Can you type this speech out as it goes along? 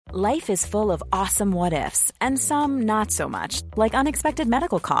Life is full of awesome what-ifs, and some not so much, like unexpected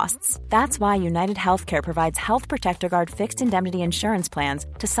medical costs. That's why United Healthcare provides Health Protector Guard fixed indemnity insurance plans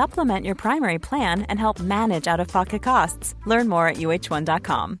to supplement your primary plan and help manage out-of-pocket costs. Learn more at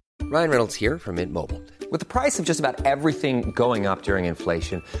uh1.com. Ryan Reynolds here from Mint Mobile. With the price of just about everything going up during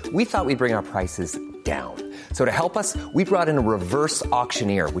inflation, we thought we'd bring our prices down. So to help us, we brought in a reverse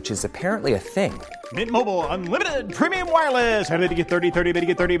auctioneer, which is apparently a thing. Mint Mobile Unlimited Premium Wireless. How to get 30, 30, bit to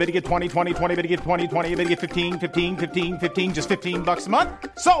get 30, bit to get 20, 20, 20, bit to get 20, 20, bit to get 15, 15, 15, 15, just $15 a month?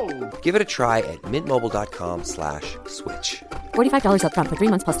 Sold! Give it a try at mintmobile.com/switch. $45 up front for 3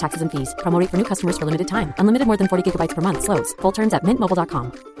 months plus taxes and fees. Promo rate for new customers for limited time. Unlimited more than 40 gigabytes per month. Slows full terms at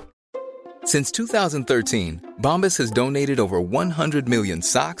mintmobile.com. Since 2013, Bombas has donated over 100 million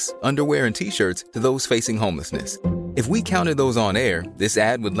socks, underwear, and T-shirts to those facing homelessness. If we counted those on air, this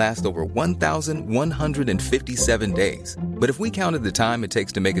ad would last over 1,157 days. But if we counted the time it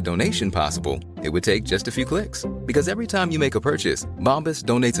takes to make a donation possible, it would take just a few clicks. Because every time you make a purchase, Bombas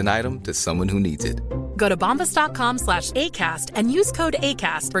donates an item to someone who needs it. Go to bombas.com/ACAST and use code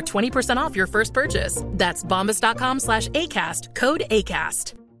ACAST for 20% off your first purchase. That's bombas.com/ACAST, code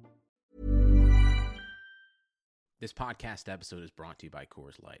ACAST. This podcast episode is brought to you by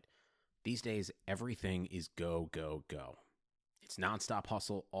Coors Light. These days, everything is go, go, go. It's nonstop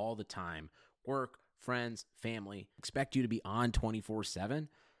hustle all the time. Work, friends, family, expect you to be on 24/7.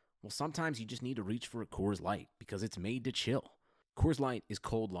 Well, sometimes you just need to reach for a Coors Light because it's made to chill. Coors Light is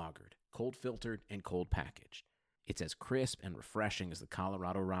cold lagered, cold filtered, and cold packaged. It's as crisp and refreshing as the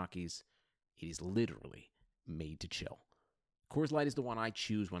Colorado Rockies. It is literally made to chill. Coors Light is the one I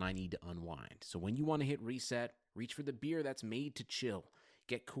choose when I need to unwind. So when you want to hit reset, reach for the beer that's made to chill.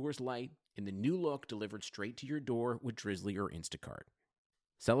 Get Coors Light in the new look delivered straight to your door with Drizzly or Instacart.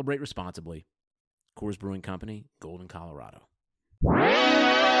 Celebrate responsibly. Coors Brewing Company, Golden, Colorado. Alright,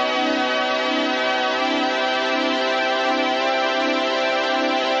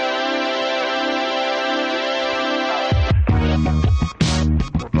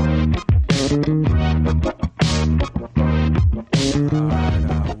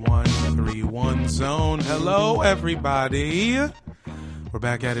 131 zone. Hello, everybody. We're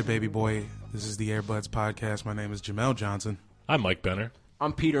back at it, baby boy. This is the Airbuds Podcast. My name is Jamel Johnson. I'm Mike Benner.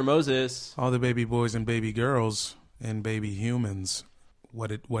 I'm Peter Moses. All the baby boys and baby girls and baby humans.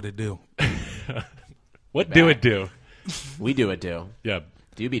 What it do? What do it do? We do it do. Yeah.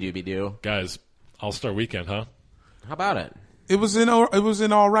 Doobie doobie do. Guys, All-Star Weekend, huh? How about it? It was an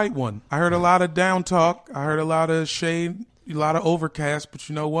all right one. I heard a lot of down talk. I heard a lot of shade, a lot of overcast. But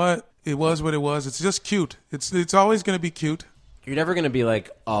you know what? It was what it was. It's just cute. It's always going to be cute. You're never going to be like,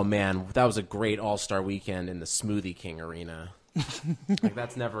 oh, man, that was a great All-Star Weekend in the Smoothie King arena. Like,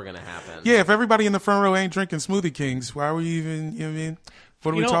 that's never going to happen. Yeah, if everybody in the front row ain't drinking Smoothie Kings, why were you even, you know what I mean?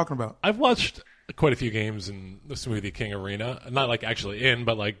 What are we talking about? I've watched quite a few games in the Smoothie King arena. Not like actually in,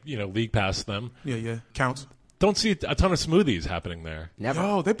 but like, league pass them. Yeah. Counts. Don't see a ton of smoothies happening there. Never.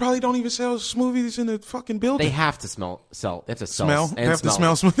 Oh, they probably don't even sell smoothies in the fucking building. They have to sell. They have to smell. And they have to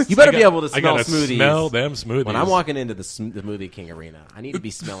smell smoothies. You better be able to smell I gotta smoothies. Smell them smoothies. When I'm walking into the Smoothie King arena, I need to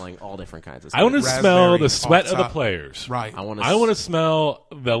be smelling all different kinds of smoothies. I want to smell the sweat of the players. Right. I want to smell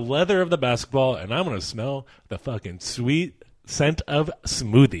the leather of the basketball, and I want to smell the fucking sweet scent of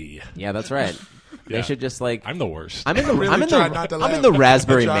smoothie. Yeah, that's right. Yeah. They should just like. I'm the worst. I'm in the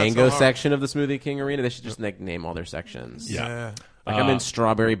raspberry mango section of the Smoothie King arena. They should just name all their sections. Yeah. Like I'm in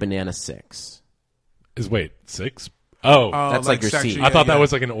strawberry banana 6. Wait 6? Oh, that's like your seat. I thought that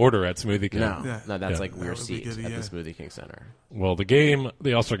was like an order at Smoothie King. No, that's like your seat at the Smoothie King Center. Well,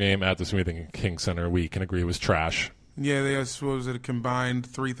 the All-Star game at the Smoothie King Center, we can agree was trash. Yeah, they was it a combined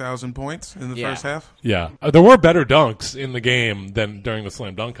 3,000 points in the first half? Yeah. There were better dunks in the game than during the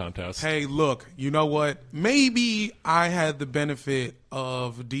slam dunk contest. Hey, look, you know what? Maybe I had the benefit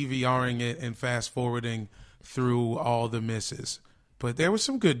of DVRing it and fast-forwarding through all the misses. But there were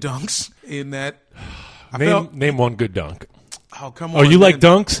some good dunks in that. Name one good dunk. Oh, come on. Oh, you like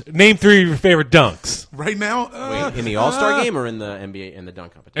dunks? Name 3 of your favorite dunks. Right now? Wait, in the All-Star game or in the NBA, in the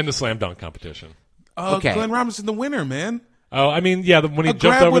dunk competition? In the slam dunk competition. Okay. Glenn Robinson, the winner, man. Oh, I mean, yeah, when he jumped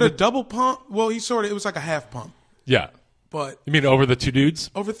grab over with a double pump. Well, it was like a half pump. Yeah. But you mean over the 2 dudes?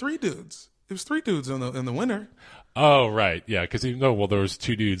 Over 3 dudes. It was 3 dudes in the winner. Oh, right. Yeah, because there was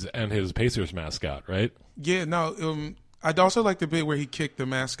 2 dudes and his Pacers mascot, right? Yeah, no, I'd also like the bit where he kicked the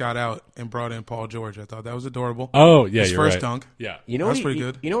mascot out and brought in Paul George. I thought that was adorable. Oh, yeah, his you're first right. dunk. Yeah. That was pretty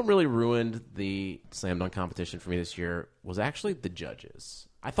good. You know what really ruined the slam dunk competition for me this year was actually the judges.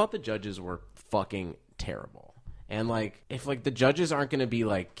 I thought the judges were fucking terrible. And like, if like the judges aren't going to be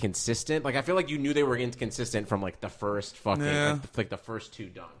like consistent, like I feel like you knew they were inconsistent from like the first fucking like the first 2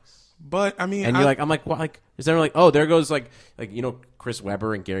 dunks. But I mean, and you're like, I'm like, what? Like, is there like, oh, there goes like Chris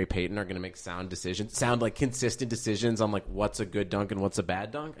Webber and Gary Payton are going to make sound like consistent decisions on like what's a good dunk and what's a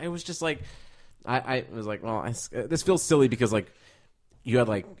bad dunk. I was just like, I was like, well, this feels silly because like you had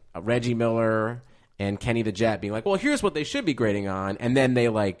like Reggie Miller and Kenny the Jet being like, well, here's what they should be grading on, and then they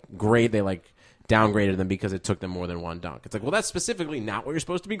downgraded them because it took them more than 1 dunk. It's like, well, that's specifically not what you're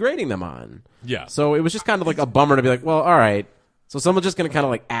supposed to be grading them on. Yeah. So it was just kind of like a bummer to be like, well, all right. So someone's just going to kind of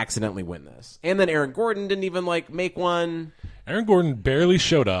like accidentally win this. And then Aaron Gordon didn't even like make one. Aaron Gordon barely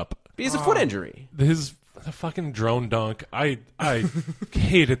showed up. He has a foot injury. The fucking drone dunk. I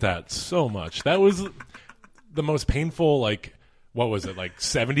hated that so much. That was the most painful, like, what was it, like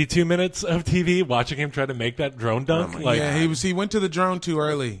 72 minutes of TV watching him try to make that drone dunk? He went to the drone too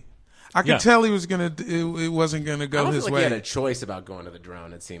early. I could tell he was it wasn't gonna go his like way. He had a choice about going to the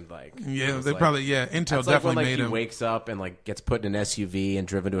drone. It seemed like Intel definitely like when, made he him. Wakes up and like gets put in an SUV and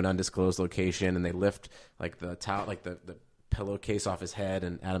driven to an undisclosed location, and they lift like the pillowcase off his head,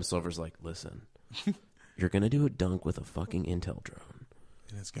 and Adam Silver's like, "Listen, you're gonna do a dunk with a fucking Intel drone,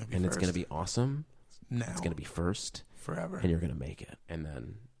 and it's gonna be awesome. Now it's gonna be first forever, and you're gonna make it." And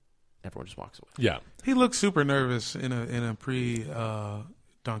then everyone just walks away. Yeah, he looked super nervous in a pre.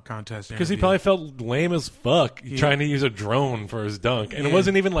 Dunk contest because he probably felt lame as fuck trying to use a drone for his dunk, and it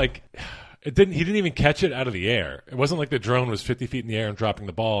wasn't even like he didn't even catch it out of the air. It wasn't like the drone was 50 feet in the air and dropping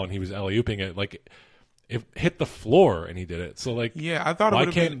the ball and he was alley-ooping it. Like it hit the floor and he did it. So like, I thought why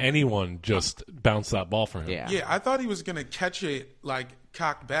can't anyone just bounce that ball for him? Yeah, I thought he was gonna catch it like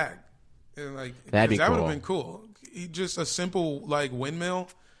cocked back, and like that would have been cool. Just a simple like windmill,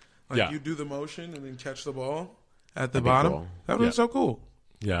 like you do the motion and then catch the ball at the bottom. Cool. That would be so cool.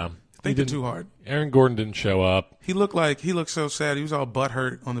 Yeah, thinking too hard. Aaron Gordon didn't show up. He looked so sad. He was all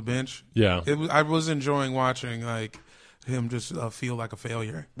butthurt on the bench. Yeah, I was enjoying watching like him just feel like a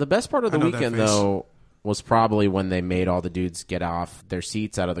failure. The best part of the weekend though was probably when they made all the dudes get off their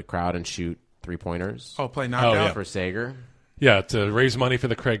seats out of the crowd and shoot 3-pointers. Play knockout for Sager. Yeah, to raise money for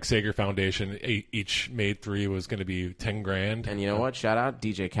the Craig Sager Foundation. Each made 3 was going to be $10,000. And you know what? Shout out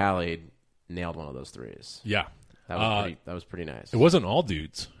DJ Khaled nailed one of those 3s. Yeah. That was pretty nice. It wasn't all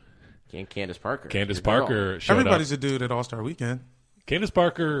dudes. And Candace Parker. Candace Parker showed Everybody's up. a dude at All-Star Weekend. Candace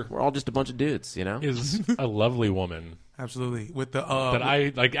Parker. We're all just a bunch of dudes, you know? Is a lovely woman. Absolutely. With the that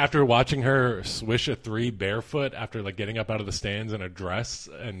I like after watching her swish a 3 barefoot after like getting up out of the stands in a dress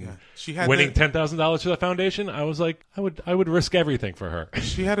and she had winning $10,000 for the foundation, I was like, I would risk everything for her.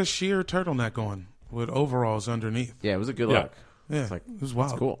 She had a sheer turtleneck on with overalls underneath. Yeah, it was a good look. Yeah, like, it was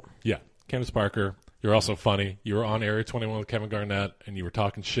wild. Cool. Yeah, Candace Parker. You're also funny. You were on Area 21 with Kevin Garnett, and you were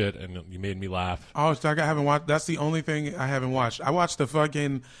talking shit, and you made me laugh. Oh, I haven't watched. That's the only thing I haven't watched. I watched the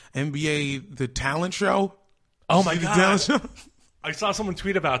fucking NBA, the talent show. Oh my god! I saw someone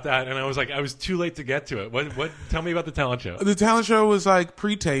tweet about that, and I was like, I was too late to get to it. What? Tell me about the talent show. The talent show was like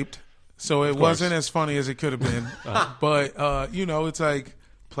pre-taped, so it wasn't as funny as it could have been. But it's like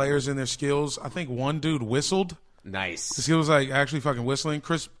players and their skills. I think one dude whistled. Nice. He was like actually fucking whistling.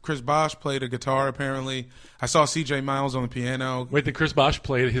 Chris Bosh played a guitar apparently. I saw CJ Miles on the piano. Wait, did Chris Bosh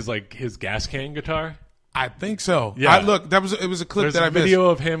play his gas can guitar? I think so. Yeah. It was a clip that I missed. There's a video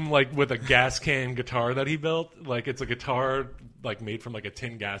of him like with a gas can guitar that he built. Like it's a guitar like made from like a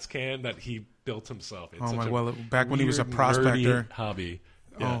tin gas can that he built himself. It's back when he was a prospector. Hobby.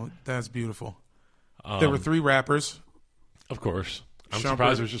 Yeah. Oh, that's beautiful. There were 3 rappers. Of course. I'm Shumpert.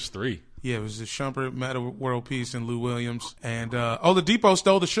 surprised there was just 3. Yeah, it was the Shumpert, Meta World Peace, and Lou Williams. And Oladipo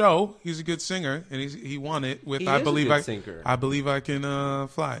stole the show. He's a good singer, and he won it with I Believe I Can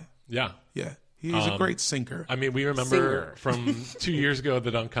Fly. Yeah. Yeah. He's a great sinker. I mean, we remember from 2 years ago at the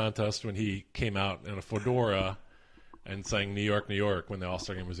dunk contest when he came out in a fedora and sang New York, New York when the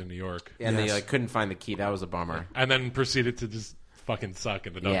All-Star game was in New York. And they couldn't find the key. That was a bummer. And then proceeded to just fucking suck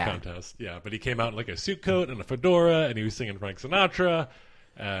in the dunk contest. Yeah, but he came out in like a suit coat and a fedora, and he was singing Frank Sinatra.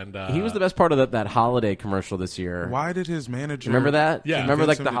 And he was the best part of that holiday commercial this year. Why did his manager remember that? Yeah, remember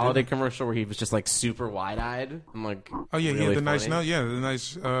like the holiday commercial where he was just like super wide-eyed. I'm like, oh yeah, really he had the funny. nice note. Yeah, the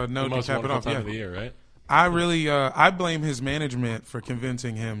nice note to cap it off. Time of the year, right? I really I blame his management for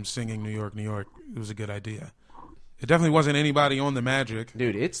convincing him singing New York, New York. It was a good idea. It definitely wasn't anybody on the Magic.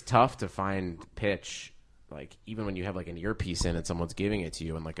 Dude, it's tough to find pitch. Like, even when you have, like, an earpiece in and someone's giving it to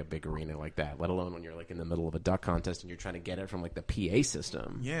you in, like, a big arena like that, let alone when you're, like, in the middle of a duck contest and you're trying to get it from, like, the PA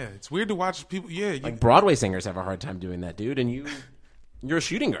system. Yeah, it's weird to watch people, like, Broadway singers have a hard time doing that, dude, and you're a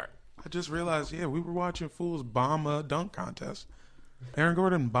shooting guard. I just realized, we were watching fools bomb a dunk contest. Aaron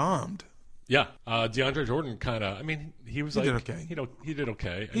Gordon bombed. Yeah, DeAndre Jordan kind of. I mean, he was He like, did okay. He did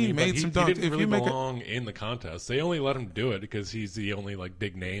okay. I He mean, made but some He dunks. didn't If really you make belong in the contest. They only let him do it because he's the only like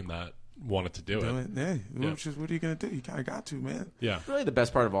big name that wanted to do it. Yeah. Yeah. Which is, what are you going to do? You kind of got to, man. Yeah, Really, the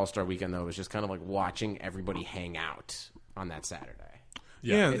best part of All-Star Weekend though was just kind of like watching everybody hang out on that Saturday.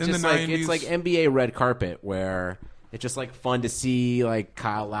 Yeah, It's in just the like 90s. it's like NBA red carpet where it's just like fun to see like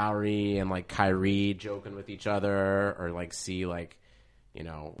Kyle Lowry and like Kyrie joking with each other, or like see like, you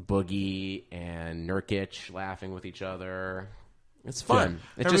know, Boogie and Nurkic laughing with each other. It's fun.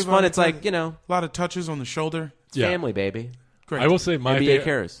 Yeah. It's just fun. Everybody It's like, you know, a lot of touches on the shoulder. it's family, baby. Great. I will say my NBA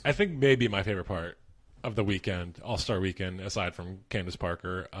cares. I think maybe my favorite part of the weekend, All-Star Weekend, aside from Candace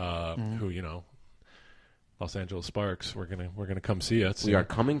Parker, who, you know, Los Angeles Sparks, we're gonna come see us. We are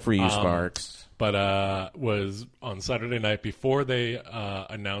coming for you, Sparks. But was on Saturday night before they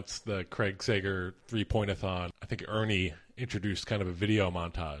announced the Craig Sager 3-point-a-thon. I think Ernie introduced kind of a video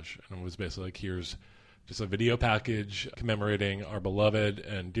montage, and it was basically like, here's just a video package commemorating our beloved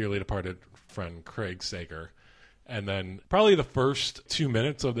and dearly departed friend Craig Sager. And then probably the first 2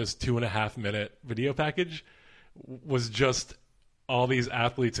 minutes of this 2.5-minute video package was just all these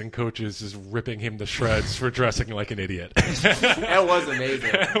athletes and coaches just ripping him to shreds for dressing like an idiot. That was amazing.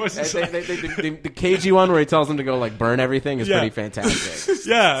 It was the KG one where he tells them to go like burn everything is pretty fantastic.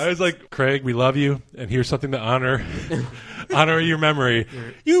 Yeah, I was like, Craig, we love you, and here's something to honor your memory.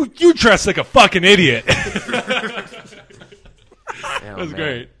 You dress like a fucking idiot. That was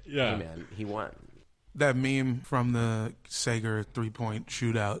great. Yeah, Hey, man, he won. That meme from the Sager 3-point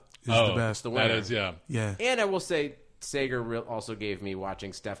shootout is the best. That is, yeah. And I will say, Sager also gave me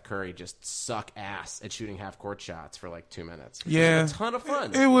watching Steph Curry just suck ass at shooting half-court shots for like 2 minutes. Yeah, a ton of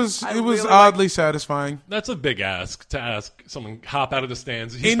fun. It was really oddly satisfying. That's a big ask to ask someone hop out of the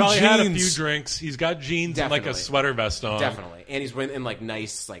stands. He's In probably had a few jeans. drinks. He's got jeans and like a sweater vest on. Definitely, and he's in like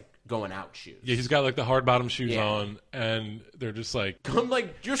nice like going out shoes. Yeah, he's got like the hard bottom shoes Yeah. on, and they're just like, Come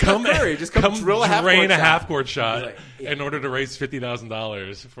like you're Steph Curry, just come drill a drain half-court a shot. half-court shot Like, yeah. in order to raise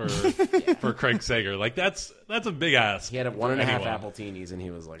 $50,000 for Craig Sager. Like that's a big ask. He had a 1.5 anyone. Appletinis, and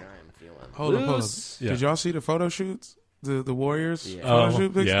he was like, I am feeling Hold up. loose. Yeah. Did y'all see the photo shoots? The Warriors Yeah. photo Oh,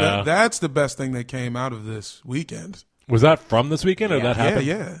 shoot pics? yeah. That's the best thing that came out of this weekend. Was that from this weekend or Yeah. that happened?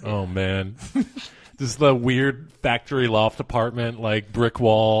 Yeah. Oh man. This is the weird factory loft apartment, like brick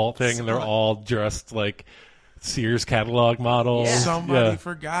wall thing, and they're all dressed like Sears catalog models. Yeah. Somebody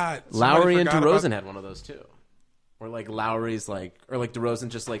forgot. Lowry and Somebody DeRozan forgot had one of those too. Or like Lowry's like, or like DeRozan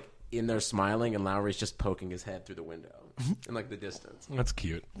just like in there smiling, and Lowry's just poking his head through the window in like the distance. That's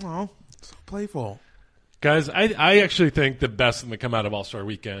cute. Oh, so playful. Guys, I actually think the best thing to come out of All-Star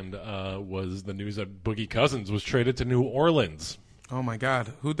Weekend was the news that Boogie Cousins was traded to New Orleans. Oh my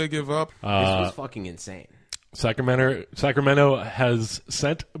God, who'd they give up? This was fucking insane. Sacramento has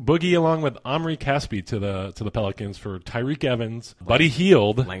sent Boogie along with Omri Caspi to the Pelicans for Tyreek Evans, Buddy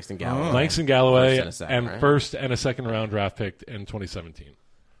Hield, Langston Galloway. Langston Galloway, First and a second, and right? first and a second round draft pick in 2017.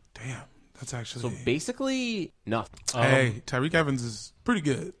 Damn, that's actually. So basically nothing. Hey, Tyreek Evans is pretty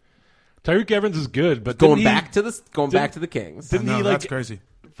good. Tyreek Evans is good, but Going back to the Kings. Didn't No, he that's like crazy.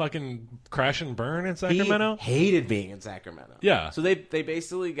 fucking crash and burn in He Sacramento? hated being in Sacramento. Yeah. So they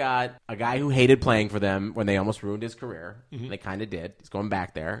basically got a guy who hated playing for them when they almost ruined his career. They kind of did. He's going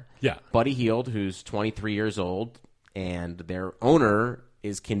back there. Yeah. Buddy Hield, who's 23 years old, and their owner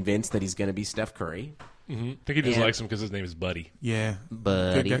is convinced that he's going to be Steph Curry. I think he just And- likes him because his name is Buddy. Yeah,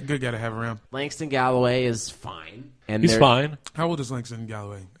 Buddy. good guy to have around. Langston Galloway is fine. And He's they're- fine. How old is Langston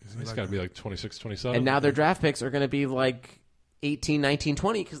Galloway? Is he He's like got to be like 26, 27. And now their draft picks are going to be like 18, 19,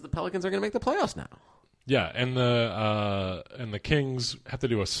 20 because the Pelicans are going to make the playoffs now. Yeah, and the Kings have to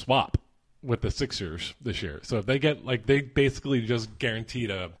do a swap with the Sixers this year. So if they get they basically just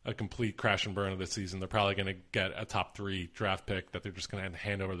guaranteed a complete crash and burn of this season. They're probably going to get a top 3 draft pick that they're just going to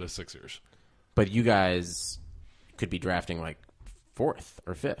hand over to the Sixers. But you guys could be drafting like 4th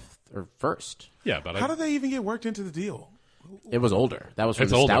or 5th or 1st. Yeah, but How did they even get worked into the deal? It was older. That was from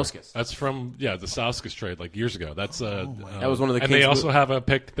it's the older. Stauskas. That's from the Stauskas trade like years ago. That's That was one of the and Kings they also have a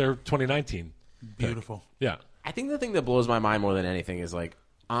pick. Their 2019. Beautiful. Yeah. I think the thing that blows my mind more than anything is like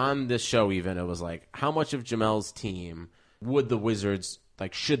on this show even it was like how much of Jamel's team would the Wizards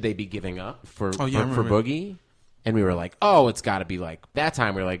like should they be giving up for Boogie? And we were like, oh, it's got to be like that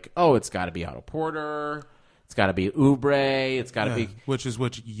time. We were like, oh, it's got to be Otto Porter. It's got to be Oubre. It's got to be which is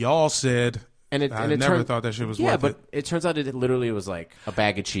what y'all said. And I never thought that shit was worth but it. it turns out it literally was like a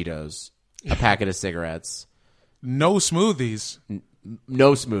bag of Cheetos, a packet of cigarettes, No smoothies.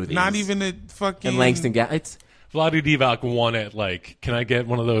 no smoothies, Not even a fucking. and Langston. It's Vlade Divac won it. Like, can I get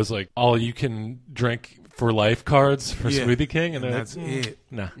one of those like all you can drink for life cards for Yeah. Smoothie King, and that's it.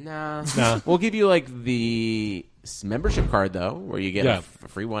 Nah. We'll give you like the membership card though, where you get a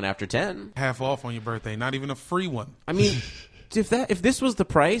free one after 10. Half off on your birthday. Not even a free one. I mean, if this was the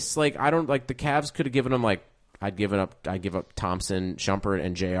price, like I don't like the Cavs could have given them like I'd give up Thompson, Shumpert,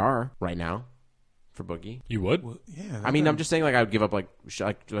 and JR right now for Boogie. You would? Well, yeah. I mean, I'm just saying like I would give up like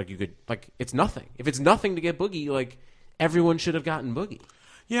you could like it's nothing. If it's nothing to get Boogie, like everyone should have gotten Boogie.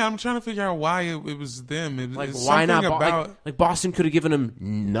 Yeah, I'm trying to figure out why it was them. Like, it's why not? about... Like Boston could have given him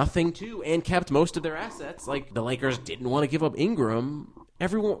nothing too, and kept most of their assets. Like the Lakers didn't want to give up Ingram.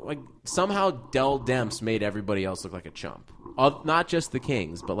 Everyone like somehow Dell Demps made everybody else look like a chump. Not just the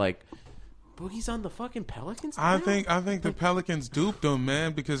Kings, but like Boogie's on the fucking Pelicans. I now? think the Pelicans duped them,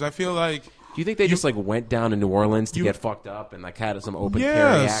 man, because I feel like. Do you think they just like went down to New Orleans to get fucked up and like had some open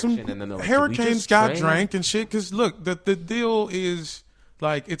carry action, and then they're like, Hurricanes got drank and shit? Because look, the deal is.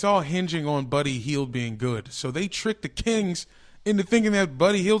 Like, it's all hinging on Buddy Hield being good. So they tricked the Kings into thinking that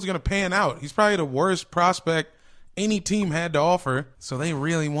Buddy Hield's going to pan out. He's probably the worst prospect any team had to offer. So they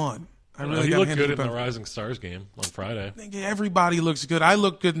really won. He looked good in the Rising Stars game on Friday. Everybody looks good. I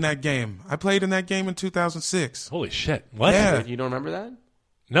looked good in that game. I played in that game in 2006. Holy shit. What? Yeah. You don't remember that?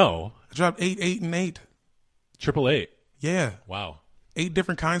 No. I dropped 8, 8, and 8. 888. Yeah. Wow. 8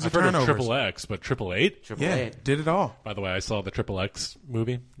 different kinds I've of turnovers. Heard of Triple X, but 888? Yeah, did it all. By the way, I saw the Triple X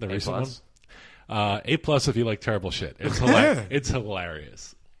movie, the recent one. A+ if you like terrible shit. It's it's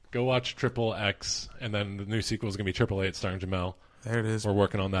hilarious. Go watch Triple X, and then the new sequel is going to be 888 starring Jamel. There it is. We're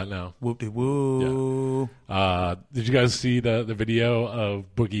working on that now. Whoop-de-woo. Yeah. Did you guys see the video of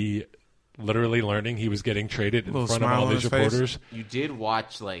Boogie literally learning he was getting traded in front of all these reporters? You did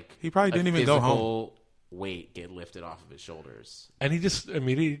watch like he probably didn't even go home. Weight get lifted off of his shoulders, and he just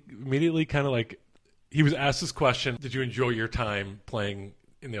immediately kind of like he was asked this question: did you enjoy your time playing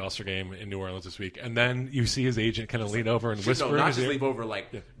in the All-Star game in New Orleans this week? And then you see his agent kind of lean over and whisper, not just lean over,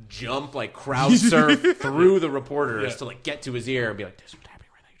 like jump, like crowd surf through the reporters to like get to his ear and be like, "This is what's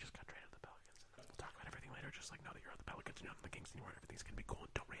happening right now. You just got traded to the Pelicans. We'll talk about everything later. Just like know that you're on the Pelicans and you're on the Kings anymore. Everything's gonna be cool.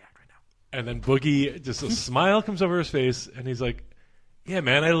 And don't react right now." And then Boogie, just a smile comes over his face, and he's like, "Yeah,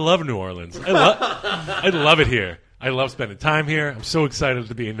 man, I love New Orleans. I love it here. I love spending time here. I'm so excited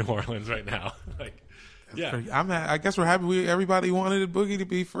to be in New Orleans right now." Like, yeah, I guess we're happy. Everybody wanted Boogie to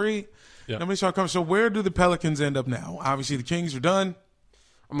be free. Yeah. Nobody saw it coming. So where do the Pelicans end up now? Obviously, the Kings are done.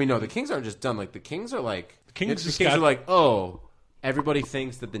 I mean, no, the Kings aren't just done. Like the Kings are like the Kings are like, oh, everybody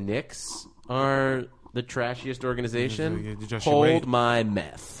thinks that the Knicks are the trashiest organization. Just hold my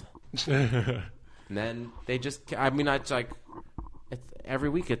meth. And then they just. I mean, it's like. Every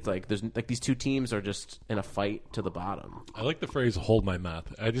week it's like there's like these two teams are just in a fight to the bottom. I like the phrase "hold my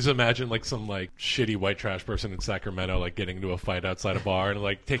meth." I just imagine like some like shitty white trash person in Sacramento like getting into a fight outside a bar and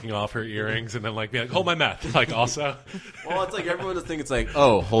like taking off her earrings and then like being like "hold my meth." Like also, well, it's like everyone just thinks it's like,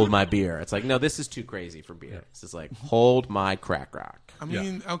 oh, hold my beer. It's like, no, this is too crazy for beer. It's just like hold my crack rock. I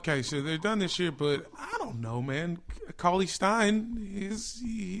mean, okay, so they're done this year, but I don't know, man. Cauley Stein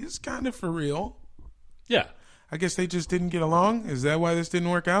he's kind of for real. Yeah. I guess they just didn't get along. Is that why this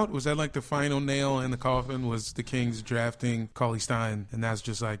didn't work out? Was that like the final nail in the coffin? Was the Kings drafting Cauley Stein, and that's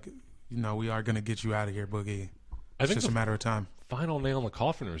just like, we are going to get you out of here, Boogie. It's just a matter of time. Final nail in the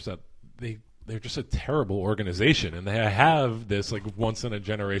coffin is that they're just a terrible organization, and they have this like once in a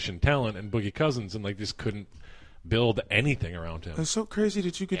generation talent and Boogie Cousins, and like just couldn't build anything around him. It's so crazy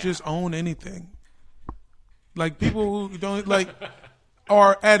that you could just own anything. Like people who don't like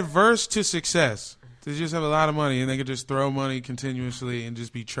are adverse to success. They just have a lot of money, and they could just throw money continuously and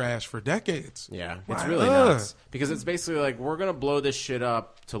just be trash for decades. Yeah, it's really nuts. Because it's basically like, we're going to blow this shit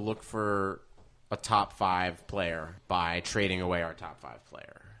up to look for a top 5 player by trading away our top 5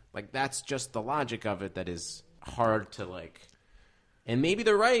 player. Like, that's just the logic of it that is hard to, like... And maybe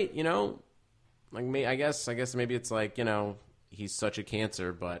they're right, Like, I guess maybe it's like, he's such a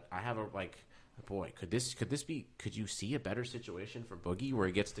cancer, but I have a, like... Boy, could you see a better situation for Boogie where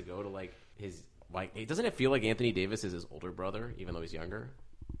he gets to go to, like, his... Like, doesn't it feel like Anthony Davis is his older brother, even though he's younger?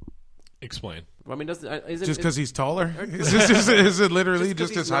 Explain. Well, I mean, just because he's taller? Is it literally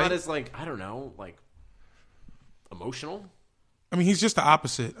just his height? Not as like, I don't know, like emotional. I mean, he's just the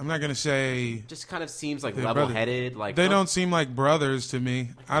opposite. I'm not going to say. Just kind of seems like level-headed. Like they don't seem like brothers to me.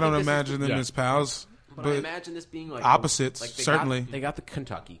 I don't imagine them as pals. But I imagine this being like opposites. Like certainly, they got the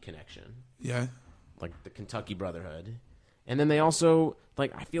Kentucky connection. Yeah, like the Kentucky brotherhood. And then they also,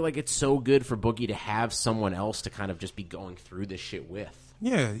 like, I feel like it's so good for Boogie to have someone else to kind of just be going through this shit with.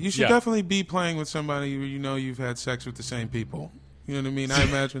 Yeah, you should definitely be playing with somebody who you've had sex with the same people. You know what I mean? I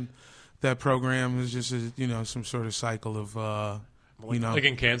imagine that program is just, some sort of cycle of, Like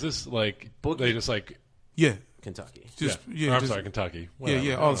in Kansas, like, Boogie. They just, like, Yeah. Kentucky. Sorry, Kentucky.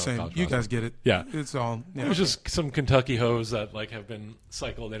 Whatever. All the same. You guys get it. Yeah. It's all. Yeah. It was just some Kentucky hoes that like have been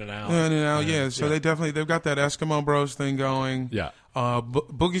cycled in and out. So they've got that Eskimo Bros thing going. Yeah.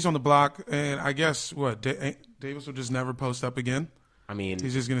 Boogie's on the block, and I guess Davis will just never post up again. I mean,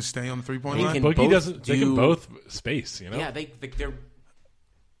 he's just going to stay on the 3-point line. Boogie doesn't. They can both space. You know. Yeah, they're.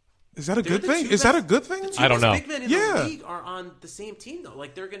 Is that a good thing? Is that a good thing? I don't know. Big men in the league are on the same team though.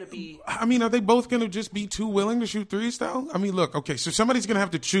 Like they're going to be. I mean, are they both going to just be too willing to shoot threes though? I mean, look, okay, so somebody's going to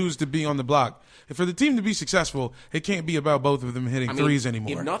have to choose to be on the block. If for the team to be successful, it can't be about both of them hitting threes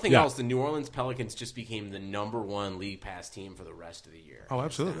anymore. If nothing else, the New Orleans Pelicans just became the #1 league pass team for the rest of the year. Oh,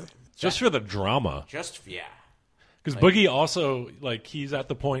 absolutely. Just for the drama. Because Boogie also, like, he's at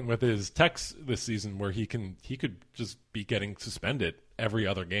the point with his techs this season where he could just be getting suspended every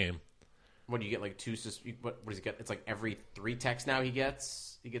other game. What do you get? Like what does he get? It's like every 3 techs now he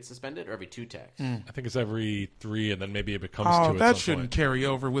gets suspended, or every 2 techs. I think it's every 3, and then maybe it becomes 2. Oh, that shouldn't carry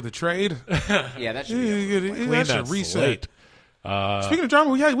over with a trade. Yeah, that should that should reset. Speaking of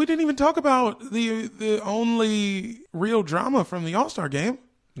drama, we didn't even talk about the only real drama from the All-Star game.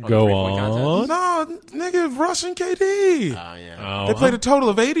 Go on. No, nigga, Russ and KD. They played a total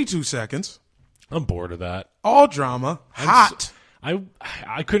of 82 seconds. I'm bored of that. All drama. Hot.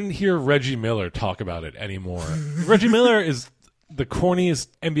 I couldn't hear Reggie Miller talk about it anymore. Reggie Miller is the corniest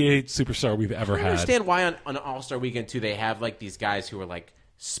NBA superstar we've ever had. I understand why on an All-Star weekend too they have like these guys who are like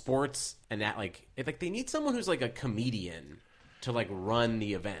sports and that like they need someone who's like a comedian to like run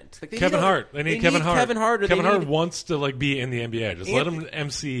the event. Like Kevin Hart. They need Kevin Hart. Kevin Hart wants to like be in the NBA. Just let him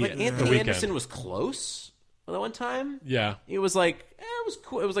MC like the Anthony weekend. Anderson was close that one time. Yeah. It was like it was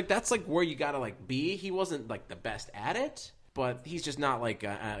cool. It was like that's like where you got to like be. He wasn't like the best at it, but he's just not like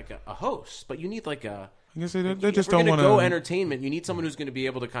a host. But you need like a I guess they just if we're don't want to go entertainment. You need someone who's going to be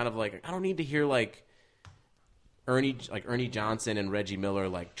able to kind of like I don't need to hear like Ernie Johnson and Reggie Miller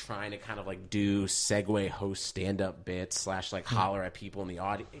like trying to kind of like do segue host stand up bits / like holler at people in the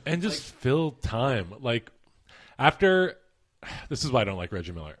audience and just fill time. Like after this is why I don't like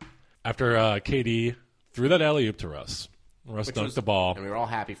Reggie Miller. After KD threw that alley oop to Russ dunked the ball, and we were all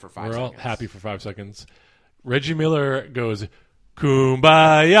happy for 5 seconds. We're all happy for 5 seconds. Reggie Miller goes,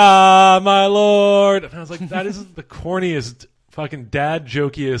 "Kumbaya, my lord," and I was like, "That is the corniest, fucking dad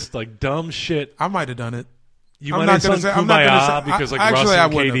jokiest, like dumb shit." I might have done it. You might have sung Kumbaya because like Russ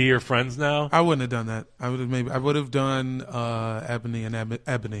and KD are friends now. I wouldn't have done that. I would have done Ebony and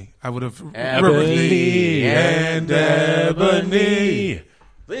Ebony. I would have Ebony and Ebony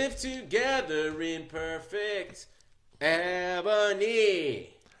live together in perfect ebony.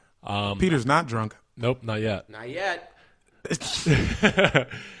 Peter's not drunk. Nope, not yet. Not yet.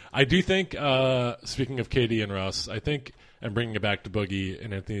 I do think, speaking of KD and Russ, I think, and bringing it back to Boogie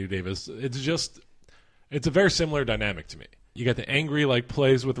and Anthony Davis, it's a very similar dynamic to me. You got the angry like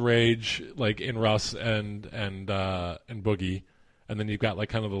plays with rage like in Russ and Boogie, and then you've got like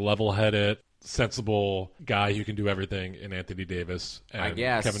kind of the level-headed, sensible guy who can do everything in Anthony Davis and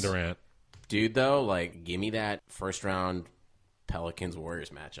Kevin Durant. Dude, though, like give me that first round Pelicans Warriors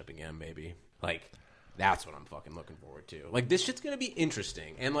matchup again, baby. Like that's what I'm fucking looking forward to. Like this shit's gonna be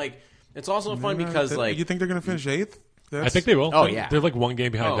interesting, and like it's also fun because like you think they're gonna finish 8th? I think they will. Oh yeah, they're like 1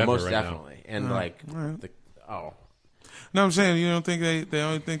 game behind Denver most right definitely. now. And like No, I'm saying you don't think they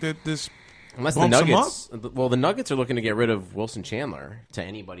only think that this unless the Nuggets. Well, the Nuggets are looking to get rid of Wilson Chandler to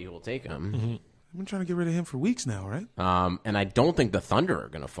anybody who will take him. Mm-hmm. I've been trying to get rid of him for weeks now, right? And I don't think the Thunder are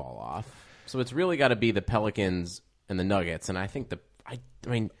going to fall off. So it's really got to be the Pelicans and the Nuggets. And I think I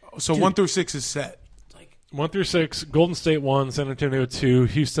mean, so dude, 1 through 6 is set. 1 through 6, Golden State 1, San Antonio 2,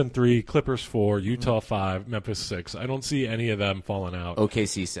 Houston 3, Clippers 4, Utah 5, Memphis 6. I don't see any of them falling out.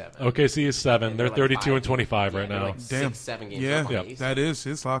 OKC 7. OKC is 7. They're like 32 and 25 right now. Like 6-7 games. Yeah, that is.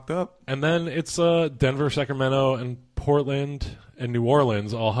 It's locked up. And then it's Denver, Sacramento, and Portland and New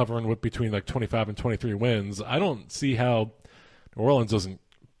Orleans all hovering with between like 25 and 23 wins. I don't see how New Orleans doesn't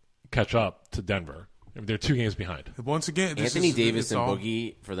catch up to Denver. I mean, they're 2 games behind. Once again, Anthony Davis and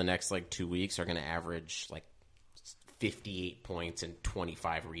Boogie for the next like 2 weeks are going to average like 58 points and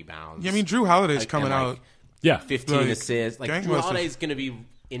 25 rebounds. Yeah, I mean, Drew Holiday's coming out. Yeah, 15 assists. Like Drew Holiday's going to be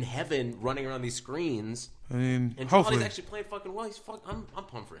in heaven running around these screens. I mean, and hopefully Holiday's actually playing fucking well. I'm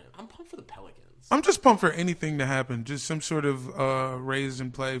pumped for him. I'm pumped for the Pelicans. I'm just pumped for anything to happen. Just some sort of raise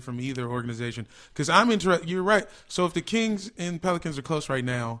and play from either organization. Because I'm interested. You're right. So if the Kings and Pelicans are close right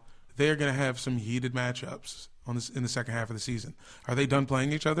now, they're going to have some heated matchups in the second half of the season. Are they done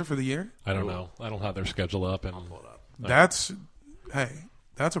playing each other for the year? I don't know. I don't have their schedule up. And I'll pull it up. That's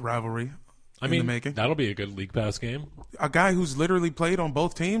a rivalry. I mean, that'll be a good League Pass game. A guy who's literally played on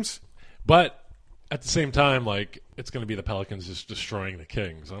both teams. But at the same time, like, it's going to be the Pelicans just destroying the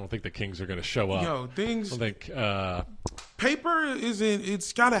Kings. I don't think the Kings are going to show up. Yo, things. I think Paper isn't.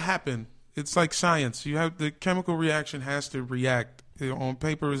 It's got to happen. It's like science. You have the chemical reaction has to react. On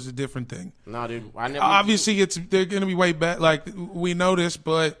paper is a different thing. No, dude. Obviously, they're going to be way back. Like we know this,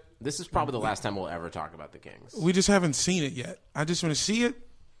 but this is probably the last time we'll ever talk about the Kings. We just haven't seen it yet. I just want to see it,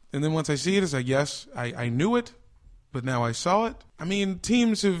 and then once I see it, it's like, yes, I knew it, but now I saw it. I mean,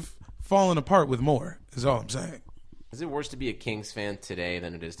 teams have fallen apart with more. Is all I'm saying. Is it worse to be a Kings fan today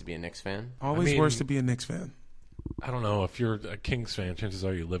than it is to be a Knicks fan? Always worse to be a Knicks fan. I don't know. If you're a Kings fan, chances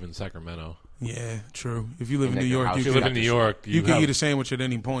are you live in Sacramento. Yeah, true. If you live in New York, you live in New York, you can eat a sandwich at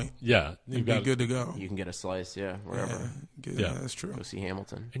any point. Yeah, you'd be good to go. You can get a slice, wherever. Yeah, that's true. Go see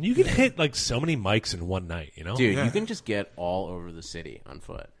Hamilton, and you can hit like so many mics in one night. You know, dude, you can just get all over the city on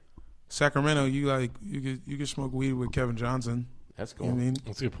foot. Sacramento, you could smoke weed with Kevin Johnson. That's cool. You know what I mean,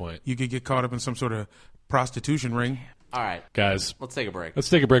 that's a good point. You could get caught up in some sort of prostitution ring. All right, guys, let's take a break.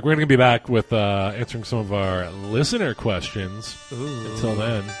 We're going to be back with answering some of our listener questions. Ooh. Until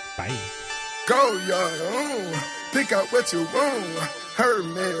then, bye. Go, y'all. Pick out what you want.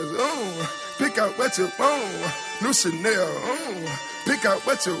 Hermes, pick out what you want. New Chanel, pick out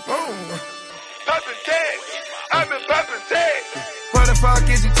what you want. Poppin' tags, I've been poppin' tags. What the fuck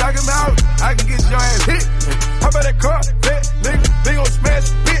is you talking about? I can get your ass hit. How about that car, that nigga? They gon'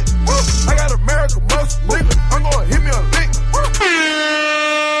 smash it. Woo. I got America muscle, nigga. I'm gonna hit me a lick.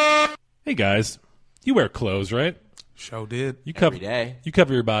 Hey guys, you wear clothes, right? Sure did. Every day. You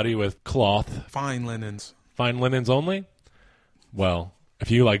cover your body with cloth. Fine linens. Fine linens only? Well,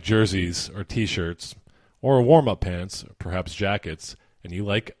 if you like jerseys or T-shirts or warm-up pants, or perhaps jackets, and you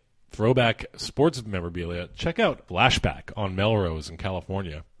like throwback sports memorabilia, check out Flashback on Melrose in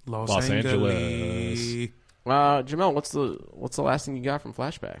California. Los Angeles. Jamel, what's the last thing you got from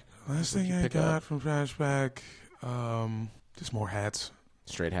Flashback? Last thing I got from Flashback, just more hats.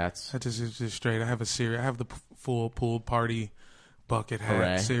 Straight hats. Just straight. I have a series. I have the full pool party bucket hat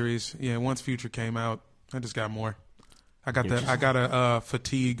Hooray. series. Yeah, once Future came out, I just got more. I got I got a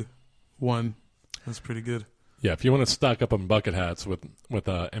fatigue one. That's pretty good. Yeah, if you want to stock up on bucket hats with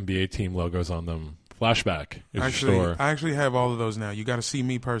NBA team logos on them, Flashback is your store. I actually have all of those now. You got to see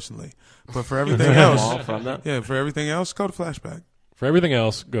me personally, but for everything else, for everything else, go to Flashback. For everything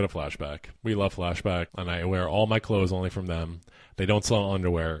else, go to Flashback. We love Flashback, and I wear all my clothes only from them. They don't sell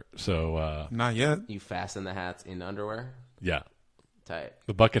underwear, so... Not yet. You fasten the hats in underwear? Yeah. Tight.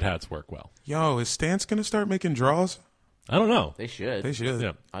 The bucket hats work well. Yo, is Stance going to start making draws? I don't know. They should.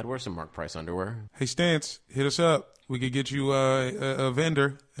 Yeah. I'd wear some Mark Price underwear. Hey, Stance, hit us up. We could get you a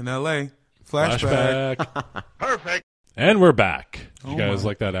vendor in L.A. Flashback. Perfect. And we're back. Did you guys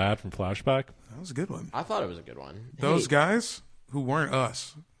like that ad from Flashback? That was a good one. I thought it was a good one. Those guys who weren't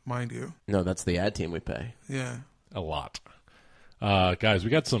us, mind you. No, that's the ad team we pay. Yeah. A lot. Guys,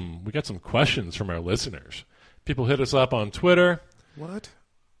 we got some questions from our listeners. People hit us up on Twitter. What?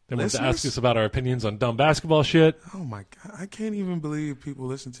 They wanted to ask us about our opinions on dumb basketball shit. Oh my God. I can't even believe people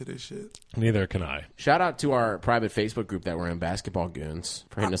listen to this shit. Neither can I. Shout out to our private Facebook group that we're in, Basketball Goons,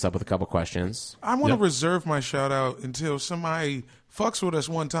 for hitting us up with a couple questions. I want to reserve my shout out until somebody fucks with us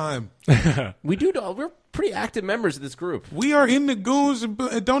one time. We're pretty active members of this group. We are in the Goons,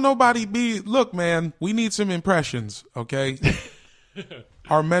 and don't nobody be. Look, man, we need some impressions, okay?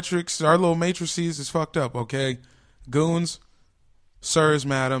 Our metrics, our little matrices is fucked up, okay? Goons, sirs,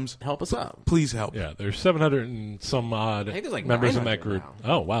 madams, help us out. Please help. Yeah, there's 700 and some odd I think there's like members in that group.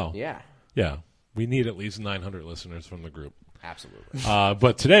 Now. Oh, wow. Yeah. We need at least 900 listeners from the group. Absolutely.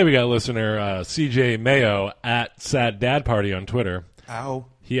 But today we got listener CJ Mayo at Sad Dad Party on Twitter. Ow.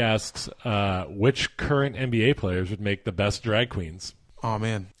 He asks which current NBA players would make the best drag queens. Oh,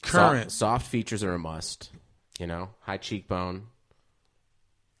 man. Current. Soft features are a must. High cheekbone.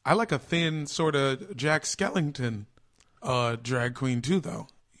 I like a thin sort of Jack Skellington drag queen too, though.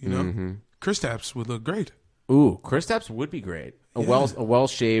 Kristaps would look great. Ooh, Kristaps would be great. A well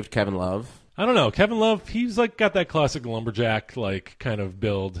shaved Kevin Love. I don't know, Kevin Love. He's like got that classic lumberjack like kind of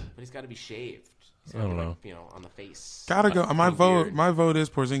build. But he's got to be shaved. I don't know. On the face. Gotta go. My vote is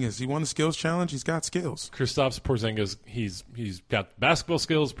Porzingis. He won the skills challenge. He's got skills. Kristaps Porzingis. He's got basketball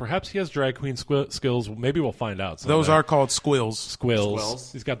skills. Perhaps he has drag queen skills. Maybe we'll find out someday. Those are called squills.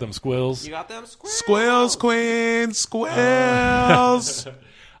 Squills. He's got them squills. You got them squills. Squills, queen. Squills.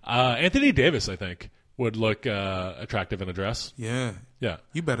 Anthony Davis, I think, would look attractive in a dress. Yeah. Yeah.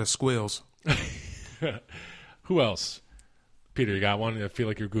 You better squills. Who else? Peter, you got one? I feel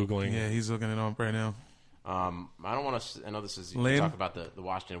like you're Googling. Yeah, he's looking it up right now. I don't want to. I know this is. You talk about the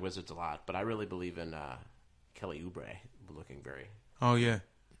Washington Wizards a lot, but I really believe in Kelly Oubre looking very. Oh yeah.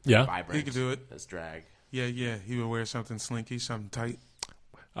 Yeah. vibrant. He could do it. As drag. Yeah. He would wear something slinky, something tight.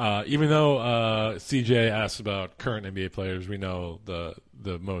 Even though CJ asked about current NBA players, we know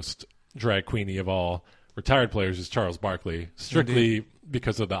the most drag queenie of all retired players is Charles Barkley, strictly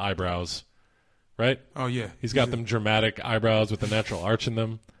because of the eyebrows, right? Oh, yeah. He's got them dramatic eyebrows with a natural arch in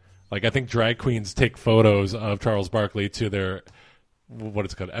them. Like, I think drag queens take photos of Charles Barkley to their, what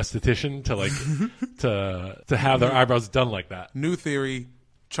it's called, esthetician, to like to have their eyebrows done like that. New theory,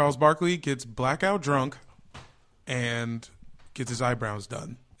 Charles Barkley gets blackout drunk and gets his eyebrows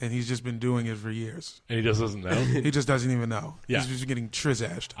done. And he's just been doing it for years. And he just doesn't know? He just doesn't even know. Yeah. He's just getting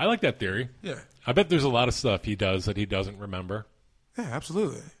trizashed. I like that theory. Yeah. I bet there's a lot of stuff he does that he doesn't remember. Yeah,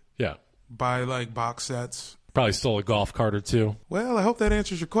 absolutely. Yeah. Buy, like, box sets. Probably stole a golf cart or two. Well, I hope that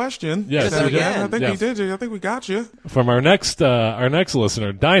answers your question. Yes, I it think did. we did. I think we got you. From our next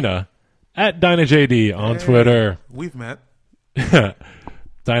listener, Dinah, at DinahJD on Twitter. We've met.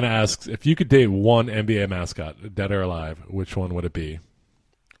 Dinah asks, if you could date one NBA mascot, dead or alive, which one would it be?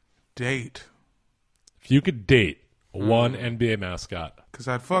 Date. If you could date one NBA mascot. Because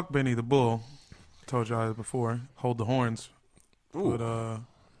I'd fuck Benny the Bull. I told y'all this before. Hold the horns. Ooh. But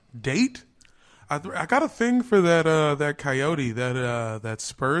date? I got a thing for that coyote, that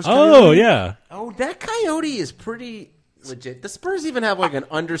Spurs coyote. Oh, yeah. Oh, that coyote is pretty legit. The Spurs even have like an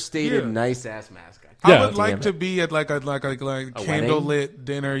understated, nice-ass mascot. Yeah. I would like to be at like a candlelit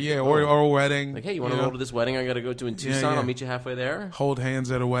dinner, or a wedding. Like, hey, you want to roll to this wedding I got to go to in Tucson? yeah. I'll meet you halfway there. Hold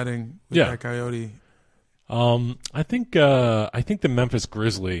hands at a wedding with that coyote. I think the Memphis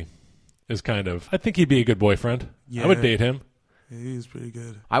Grizzly is kind of. I think he'd be a good boyfriend. Yeah. I would date him. Yeah, he's pretty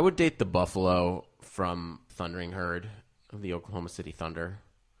good. I would date the Buffalo from Thundering Herd of the Oklahoma City Thunder.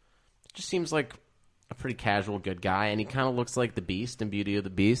 Just seems like a pretty casual, good guy, and he kind of looks like the Beast in Beauty of the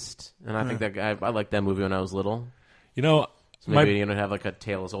Beast. And I think that guy. I liked that movie when I was little. You know, so maybe you don't have like a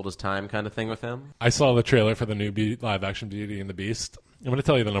tale as old as time kind of thing with him. I saw the trailer for the new live-action Beauty and the Beast. I'm going to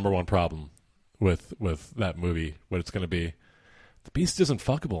tell you the number one problem with that movie, what it's going to be. The Beast isn't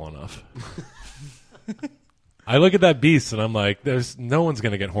fuckable enough. I look at that Beast and I'm like, there's no one's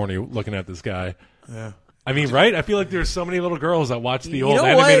going to get horny looking at this guy. Yeah. I mean, right? I feel like there's so many little girls that watched the old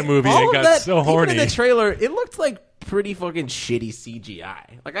animated movie and got so horny. Even in the trailer, it looked like pretty fucking shitty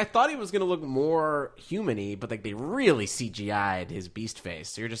CGI. Like, I thought he was going to look more human-y, but like they really CGI'd his Beast face.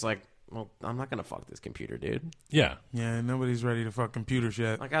 So you're just like, well, I'm not going to fuck this computer, dude. Yeah. Yeah, nobody's ready to fuck computers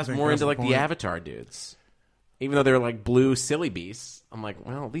yet. Like, I was more into like the Avatar dudes. Even though they're like blue silly beasts, I'm like,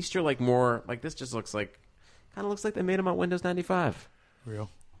 well, at least you're like more, like this just looks like, kind of looks like they made them on Windows 95. Real.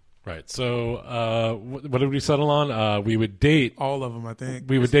 Right. So, what did we settle on? We would date all of them, I think.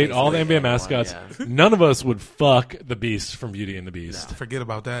 We would date all the NBA mascots. Yeah. None of us would fuck the Beast from Beauty and the Beast. No. Forget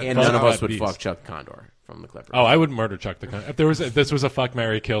about that. And none of us would fuck Chuck Condor from the Clippers. Oh, I would murder Chuck the Condor. If this was a fuck,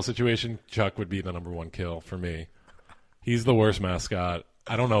 marry, kill situation, Chuck would be the number one kill for me. He's the worst mascot.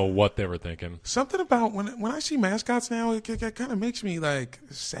 I don't know what they were thinking. Something about when I see mascots now, it kind of makes me like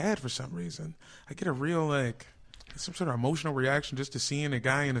sad for some reason. I get a real like some sort of emotional reaction just to seeing a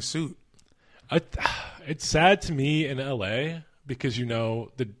guy in a suit. It's sad to me in LA because you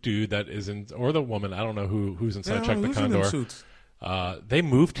know the dude that isn't, or the woman, I don't know who's inside Chuck the Condor. They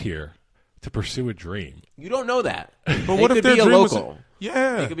moved here to pursue a dream. You don't know that. But what if their their be a dream local?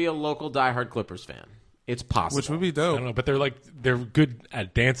 Yeah, they could be a local diehard Clippers fan. It's possible. Which would be I dope. don't know, but they're good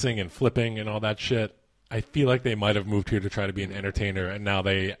at dancing and flipping and all that shit. I feel like they might have moved here to try to be an entertainer, and now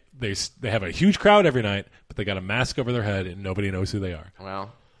they have a huge crowd every night, but they got a mask over their head and nobody knows who they are.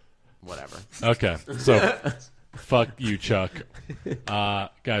 Well, whatever. Okay, so fuck you, Chuck.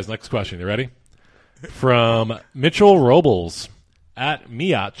 Guys, next question. You ready? From Mitchell Robles at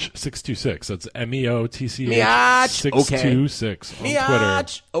Miach626. That's MEOTCH Miach 626 on Miach. Twitter.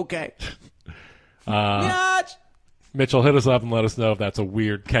 Okay. Miach. Mitchell, hit us up and let us know if that's a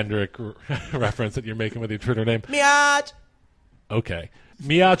weird Kendrick reference that you're making with your Twitter name. Miach. Okay.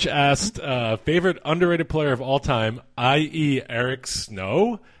 Miach asked, favorite underrated player of all time, i.e. Eric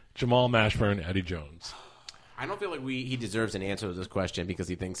Snow, Jamal Mashburn, Eddie Jones. I don't feel like he deserves an answer to this question because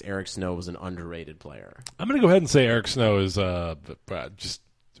he thinks Eric Snow was an underrated player. I'm going to go ahead and say Eric Snow is just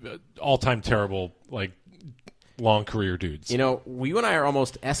all-time terrible, like, long career dudes. You know, you and I are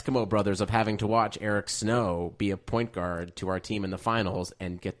almost Eskimo brothers of having to watch Eric Snow be a point guard to our team in the finals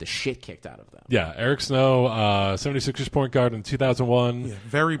and get the shit kicked out of them. Yeah, Eric Snow, 76ers point guard in 2001. Yeah,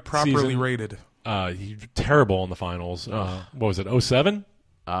 very properly season. Rated. He terrible in the finals. What was it, 07?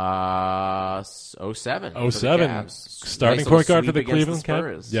 07. 07. Starting point guard for the Cleveland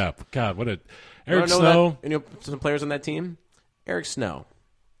Cavs. Yeah, God, what a... Eric Snow. You know some players on that team? Eric Snow,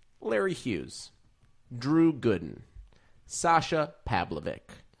 Larry Hughes, Drew Gooden, Sasha Pavlovic,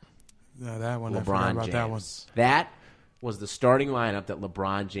 No, that one. I LeBron forgot about James. that one. That was the starting lineup that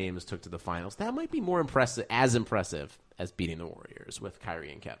LeBron James took to the finals. That might be more impressive as beating the Warriors with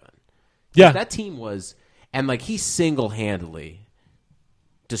Kyrie and Kevin. Yeah. That team was, and like he single-handedly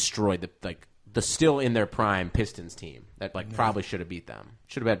destroyed the still in their prime Pistons team that probably should have beat them.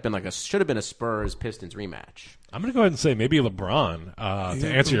 Should have been a Spurs Pistons rematch. I'm going to go ahead and say maybe LeBron, to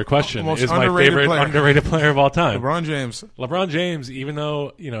answer your question, most is my underrated favorite player. underrated player of all time. LeBron James, even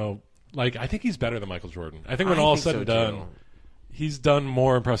though, I think he's better than Michael Jordan. I think when all is said and done, he's done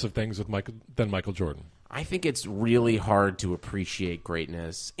more impressive things than Michael Jordan. I think it's really hard to appreciate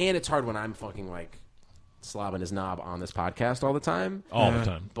greatness, and it's hard when I'm fucking slobbing his knob on this podcast all the time. All the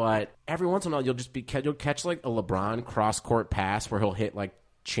time. But every once in a while, you'll catch like a LeBron cross-court pass where he'll hit like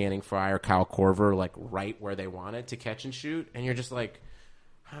Channing Frye or Kyle Korver right where they want it to catch and shoot, and you're just like,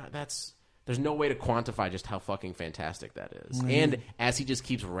 there's no way to quantify just how fucking fantastic that is. Mm-hmm. And as he just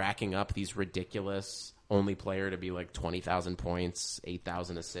keeps racking up these ridiculous only player to be like 20,000 points,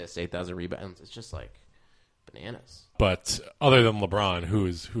 8,000 assists, 8,000 rebounds, it's just like bananas. But other than LeBron,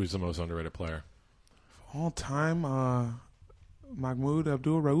 who's the most underrated player? All time, Mahmoud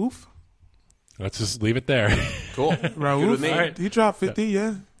Abdul-Rauf. Let's just leave it there. Cool. Rauf, Right. he dropped 50,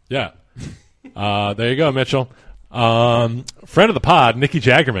 yeah. Yeah. There you go, Mitchell. Friend of the pod, Nikki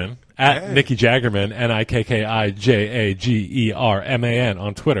Jaggerman, at Nikki Jaggerman, NIKKIJAGERMAN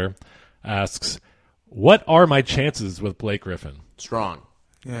on Twitter, asks, what are my chances with Blake Griffin? Strong.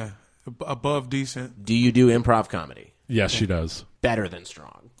 Yeah, above decent. Do you do improv comedy? Yes, she does. Better than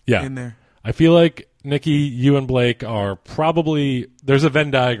strong. Yeah. In there. I feel like, Nikki, you and Blake are probably, there's a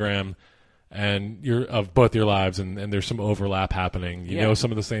Venn diagram and of both your lives, and there's some overlap happening. You know some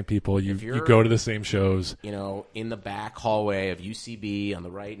of the same people. You go to the same shows. In the back hallway of UCB on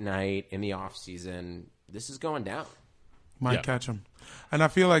the right night in the off season, this is going down. Might catch him. And I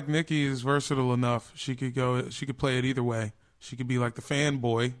feel like Nikki is versatile enough. She could play it either way. She could be like the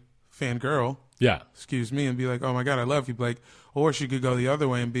fangirl. Yeah. Excuse me, and be like, oh my God, I love you, Blake. Or she could go the other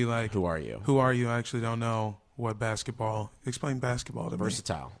way and be like, who are you? Who are you? I actually don't know what basketball. Explain basketball to me.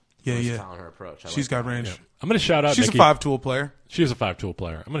 Versatile. Yeah, Versatile in her approach. She's got range. Yeah. I'm going to shout out She's Nikki. a 5-tool player. She is a 5-tool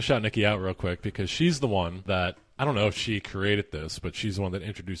player. I'm going to shout Nikki out real quick because she's the one that, I don't know if she created this, but she's the one that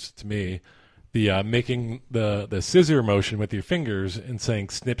introduced it to me. The making the scissor motion with your fingers and saying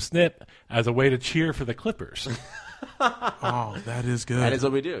snip, snip as a way to cheer for the Clippers. Oh, that is good. That is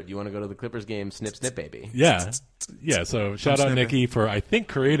what we do. Do you want to go to the Clippers game? Snip, snip, baby. Yeah. Yeah, so shout out Nikki for, I think,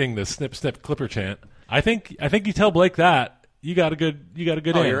 creating the snip, snip Clipper chant. I think you tell Blake that, you got a good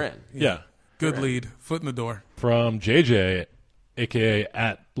Oh, you're in. Yeah. Good lead. Foot in the door. From JJ, a.k.a.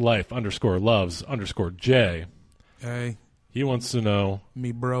 at life_loves_J. Hey. He wants to know.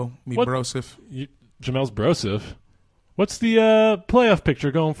 Brosif. Jamel's Brosif. What's the playoff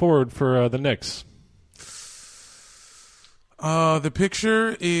picture going forward for the Knicks? The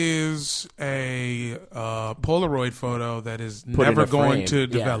picture is a Polaroid photo that is never going to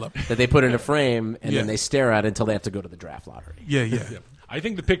develop. That they put in a frame and then they stare at it until they have to go to the draft lottery. Yeah. I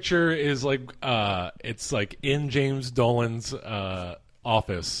think the picture is it's like in James Dolan's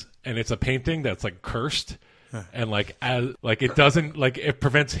office, and it's a painting that's like cursed, and it doesn't it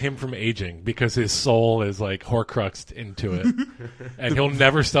prevents him from aging because his soul is like Horcruxed into it, and he'll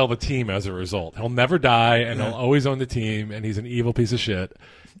never sell the team as a result. He'll never die, and he'll always own the team, and he's an evil piece of shit,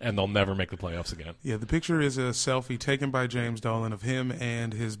 and they'll never make the playoffs again. Yeah, the picture is a selfie taken by James Dolan of him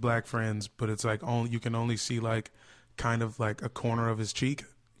and his black friends, but it's like you can only see kind of like a corner of his cheek.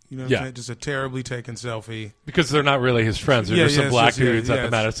 You know what I'm saying? Just a terribly taken selfie. Because they're not really his friends. They're just some black dudes at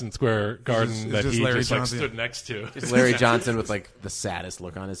the Madison Square Garden that he Larry just Johnson. stood next to. It's Larry Johnson with the saddest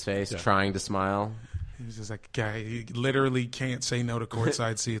look on his face, trying to smile. He's just like a guy. You literally can't say no to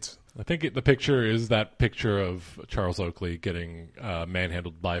courtside seats. I think the picture is that picture of Charles Oakley getting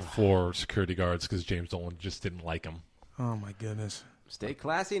manhandled by 4 security guards because James Dolan just didn't like him. Oh, my goodness. Stay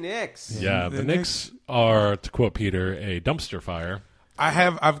classy, Knicks. Yeah, the Knicks are, to quote Peter, a dumpster fire.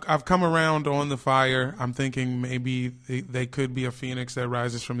 I've come around on the fire. I'm thinking maybe they could be a phoenix that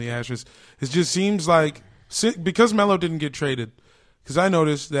rises from the ashes. It just seems like because Melo didn't get traded, because I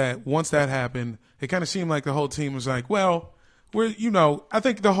noticed that once that happened, it kind of seemed like the whole team was like, well, I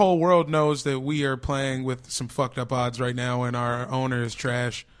think the whole world knows that we are playing with some fucked up odds right now, and our owner is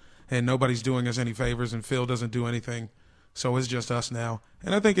trash, and nobody's doing us any favors, and Phil doesn't do anything. So it's just us now.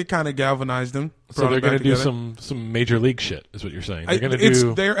 And I think it kind of galvanized them. So they're going to do some major league shit, is what you're saying.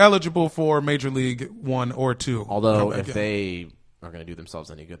 They're eligible for Major League 1 or 2. Although if they are going to do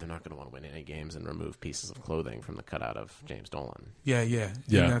themselves any good, they're not going to want to win any games and remove pieces of clothing from the cutout of James Dolan. Yeah. In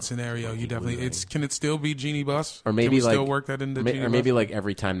that scenario, you definitely. Can it still be Jeannie Buss? Or maybe can we still work that into Jeannie or maybe Buss? like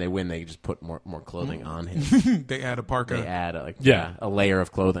every time they win, they just put more clothing on him. They add a parka. They add a layer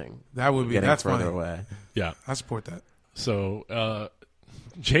of clothing. That would be that's further away. Yeah, I support that. So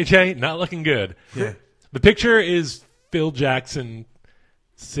JJ not looking good. Yeah. The picture is Phil Jackson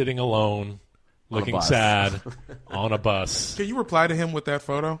sitting alone, looking sad on a bus. Can you reply to him with that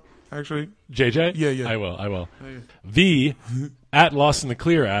photo? Actually, JJ? Yeah. I will. V at Lost in the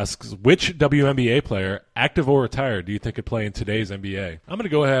Clear asks, which WNBA player, active or retired, do you think could play in today's NBA? I'm going to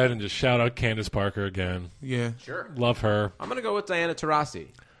go ahead and just shout out Candace Parker again. Yeah. Sure. Love her. I'm going to go with Diana Taurasi.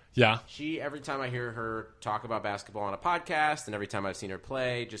 Yeah. Every time I hear her talk about basketball on a podcast and every time I've seen her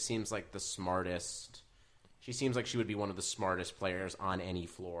play, just seems like the smartest. She seems like she would be one of the smartest players on any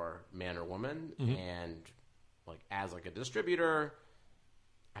floor, man or woman. Mm-hmm. And as a distributor,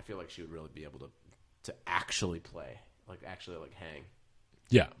 I feel like she would really be able to actually play, actually hang.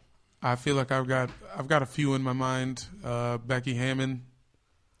 Yeah. I feel like I've got a few in my mind. Becky Hammon.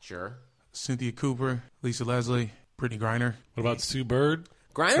 Sure. Cynthia Cooper, Lisa Leslie, Brittany Griner. What about Sue Bird?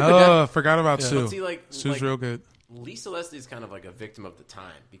 Griner? Forgot about Sue. See, Sue's real good. Lisa Leslie's kind of like a victim of the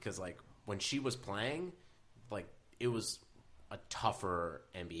time because when she was playing, it was a tougher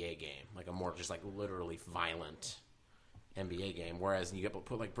NBA game, a more just literally violent NBA game. Whereas you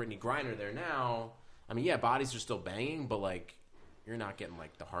put Brittany Griner there now. I mean, yeah, bodies are still banging, but you're not getting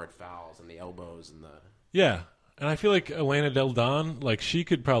the hard fouls and the elbows and the And I feel like Elena Del Don, she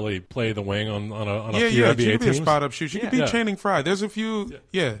could probably play the wing on a few NBA she could teams. be a spot up shoot. She could be Channing Frye. There's a few,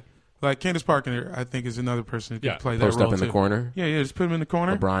 Candace Parker, I think, is another person who could play that role. Post up in the corner. Yeah, just put him in the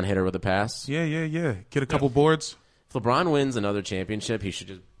corner. LeBron hit her with a pass. Yeah. Get a couple boards. If LeBron wins another championship, he should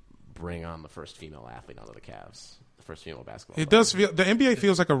just bring on the first female athlete onto the Cavs. The first female basketball. It does feel the NBA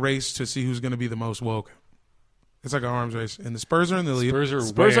feels like a race to see who's going to be the most woke. It's like an arms race, and the Spurs are in the lead.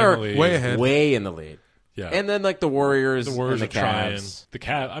 Spurs are way ahead, way in the lead. Yeah, and then the Warriors, and the are Cavs. The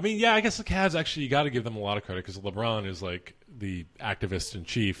Cavs. I mean, I guess the Cavs actually you got to give them a lot of credit because LeBron is the activist in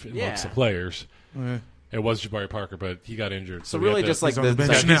chief amongst the players. Yeah. It was Jabari Parker, but he got injured. So really, just he's on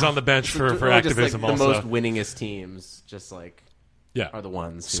the bench for really activism. The also, most winningest teams, just are the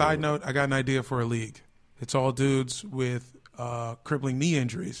ones. Side note: I got an idea for a league. It's all dudes with crippling knee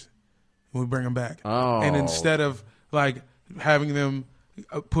injuries. We bring them back, and instead of having them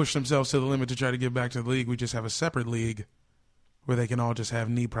push themselves to the limit to try to get back to the league, we just have a separate league where they can all just have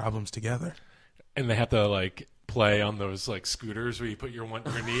knee problems together. And they have to play on those scooters where you put your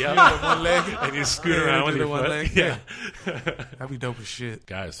knee out with one leg and you scoot around with your one foot. leg. Yeah. That'd be dope as shit.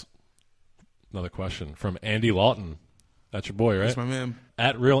 Guys, another question from Andy Lawton. That's your boy, right? That's my man.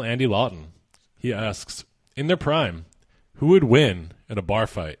 At Real Andy Lawton. He asks, in their prime, who would win in a bar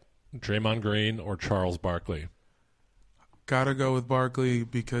fight? Draymond Green or Charles Barkley? Gotta go with Barkley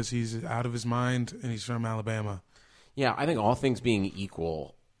because he's out of his mind and he's from Alabama. Yeah, I think all things being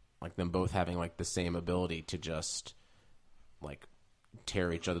equal, them both having the same ability to just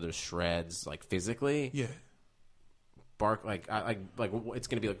tear each other to shreds physically. Yeah. It's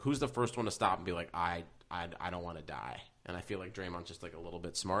gonna be who's the first one to stop and be I don't want to die. And I feel like Draymond's just a little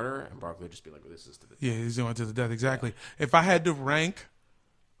bit smarter, and Barkley would just be this is to the death. Yeah, he's going to the death, exactly. Yeah. If I had to rank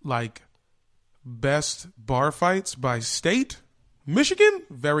best bar fights by state, Michigan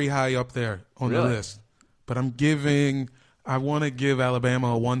very high up there on the list. But I want to give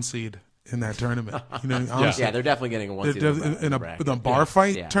Alabama a 1 seed in that tournament. Honestly, they're definitely getting a 1 seed in a bar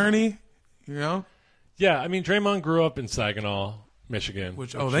fight tourney. Yeah, I mean Draymond grew up in Saginaw, Michigan.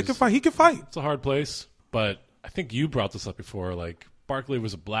 They could fight. He could fight. It's a hard place, but I think you brought this up before. Barkley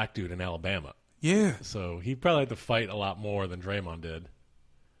was a black dude in Alabama. Yeah. So he probably had to fight a lot more than Draymond did.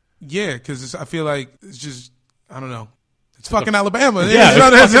 Yeah, because I feel like it's just, I don't know. It's fucking Alabama. Yeah,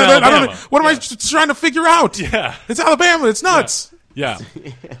 Alabama. What am I trying to figure out? Yeah. It's Alabama. It's nuts. Yeah.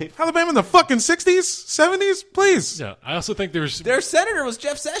 Alabama in the fucking 60s, 70s, please. Yeah. I also think their senator was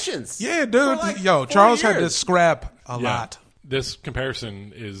Jeff Sessions. Yeah, dude. Charles had to scrap a lot. This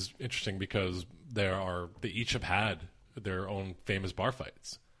comparison is interesting because they each have had their own famous bar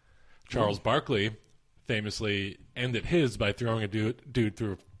fights. Charles Barkley famously ended his by throwing a dude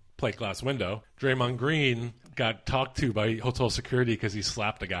through a plate glass window. Draymond Green got talked to by hotel security because he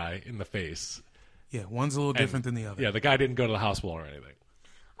slapped a guy in the face. Yeah, one's a little different than the other. Yeah, the guy didn't go to the hospital or anything.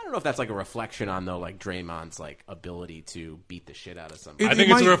 I don't know if that's a reflection on Draymond's ability to beat the shit out of somebody. I think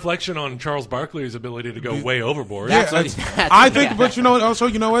it's a reflection on Charles Barkley's ability to go way overboard. I think, but you know what? Also,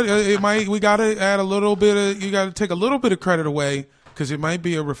 it might. We got to add a little bit of. You got to take a little bit of credit away because it might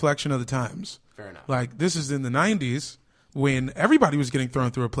be a reflection of the times. Fair enough. This is in the 90s, when everybody was getting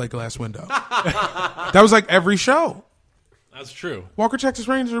thrown through a plate glass window. That was like every show. That's true. Walker Texas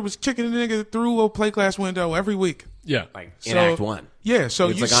Ranger was kicking a nigga through a plate glass window every week. Yeah. Like in Act 1. Yeah, so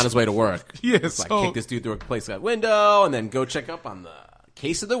it's like on his way to work. Yeah, it's like kick this dude through a plate glass window and then go check up on the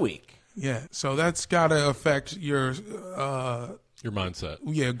case of the week. Yeah, so that's got to affect your mindset.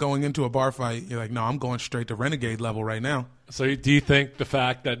 Yeah, going into a bar fight, you're like, no, I'm going straight to renegade level right now. So do you think the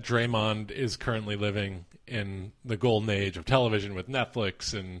fact that Draymond is currently living in the golden age of television with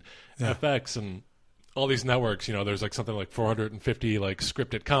Netflix and FX and all these networks, you know, there's like something like 450 like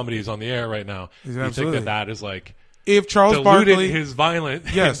scripted comedies on the air right now. Do you think that is like if Charles diluted Barkley his violent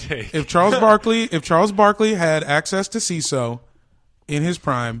intake? If Charles Barkley had access to CISO in his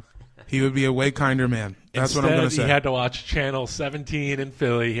prime, he would be a way kinder man. That's what I'm going to say. He had to watch Channel 17 in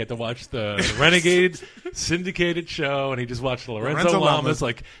Philly. He had to watch the Renegade syndicated show, and he just watched Lorenzo Lamas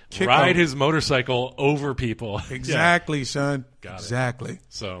like ride his motorcycle over people. Exactly, son. Got exactly. It.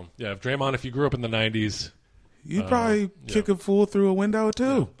 So, yeah, if you grew up in the 90s, you'd probably kick a fool through a window,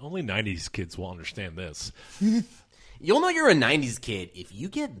 too. Yeah. Only 90s kids will understand this. You'll know you're a 90s kid if you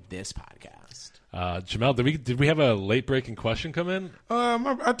get this podcast. Jamel, did we have a late breaking question come in?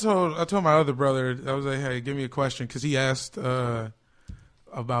 I told my other brother, I was like, hey, give me a question, because he asked about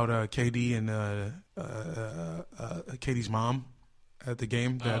KD and KD's mom at the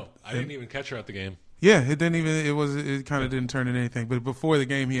game. I didn't even catch her at the game. Yeah, it kind of didn't turn into anything. But before the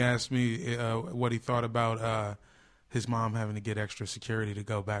game, he asked me what he thought about his mom having to get extra security to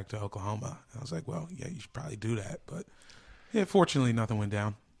go back to Oklahoma. And I was like, well, yeah, you should probably do that. But yeah, fortunately, nothing went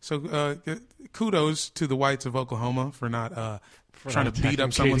down. So kudos to the whites of Oklahoma for not trying to beat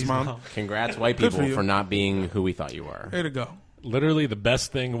up someone's mom. Congrats, white people, for not being who we thought you were. Way to go. Literally the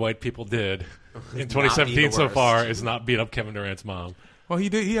best thing white people did in 2017 so far is not beat up Kevin Durant's mom. Well, he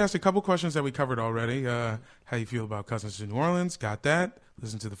did. He asked a couple questions that we covered already. How you feel about Cousins to New Orleans? Got that.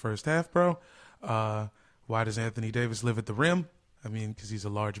 Listen to the first half, bro. Why does Anthony Davis live at the rim? I mean, because he's a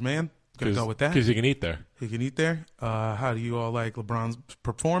large man. Gonna go with that. Because he can eat there. He can eat there. How do you all like LeBron's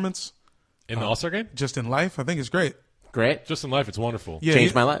performance in the All-Star game? Just in life, I think it's great. Great. Just in life, it's wonderful. Yeah,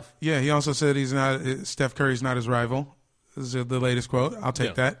 changed my life. Yeah, he also said Steph Curry's not his rival. This is the latest quote. I'll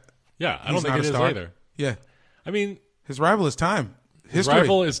take that. Yeah, I don't think it is either. Yeah, I mean, his rival is time. His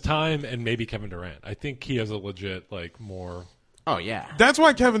rival is time, and maybe Kevin Durant. I think he has a legit more. Oh yeah, that's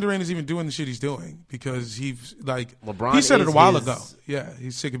why Kevin Durant is even doing the shit he's doing, because he's like LeBron. He said it a while ago. Yeah,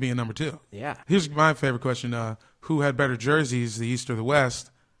 he's sick of being number 2. Yeah. Here's my favorite question: who had better jerseys, the East or the West?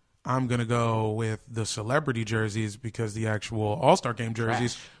 I'm gonna go with the celebrity jerseys, because the actual All-Star game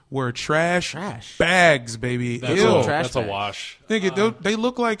jerseys were trash bags, baby. That's a wash. They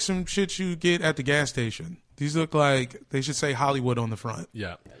look like some shit you get at the gas station. These look like they should say Hollywood on the front.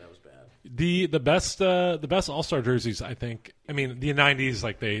 Yeah. The best All-Star jerseys, I think. I mean, the 90s,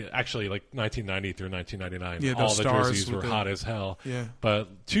 like they actually 1990 through 1999. Yeah, all the jerseys were hot as hell. Yeah,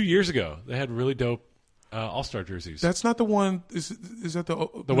 but 2 years ago they had really dope All-Star jerseys. That's not the one. Is that the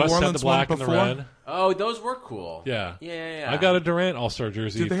West Orleans had the black and the red? Oh, those were cool. Yeah. Yeah. I got a Durant All-Star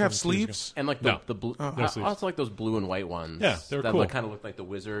jersey. Did they have sleeves? And the blue. I also like those blue and white ones. Yeah, they were cool. That kind of looked like the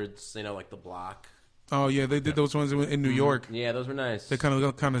Wizards. Like the block. Oh yeah, they did those ones in New York. Yeah, those were nice. They kind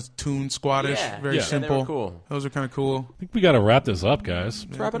of tuned squatish, very simple. They were cool. Those are kind of cool. I think we got to wrap this up, guys.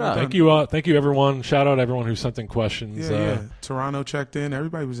 Let's wrap it up. Thank you everyone. Shout out everyone who sent in questions. Yeah. Toronto checked in.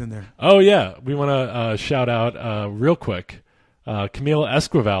 Everybody was in there. Oh yeah, we want to shout out real quick. Camille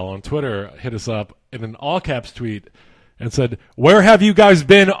Esquivel on Twitter hit us up in an all caps tweet and said, "Where have you guys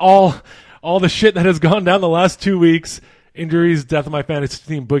been all the shit that has gone down the last 2 weeks? Injuries, death of my fantasy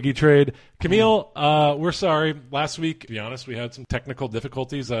team, boogie trade." Camille, we're sorry. Last week, to be honest, we had some technical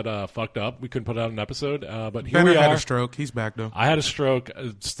difficulties that fucked up. We couldn't put out an episode, but here we are. had a stroke. He's back though. I had a stroke.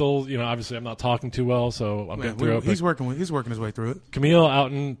 Still, obviously, I'm not talking too well, so I'm getting through it. He's working his way through it. Camille,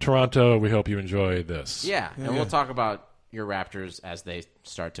 out in Toronto, we hope you enjoy this. Yeah, and we'll talk about your Raptors as they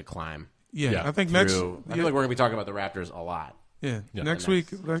start to climb. Yeah. I think I feel like we're gonna be talking about the Raptors a lot. Yeah. Next week,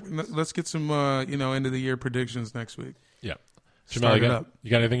 let's get some end of the year predictions next week. Yeah. Jamal, you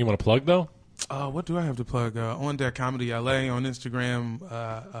got anything you want to plug, though? What do I have to plug? On Deck Comedy LA on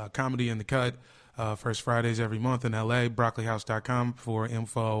Instagram, Comedy in the Cut. First Fridays every month in LA. BroccoliHouse.com for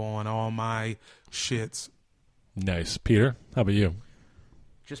info on all my shits. Nice. Peter, how about you?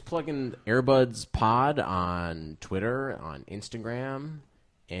 Just plugging Airbuds Pod on Twitter, on Instagram,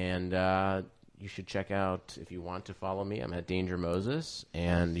 and you should check out, if you want to follow me, I'm at Danger Moses,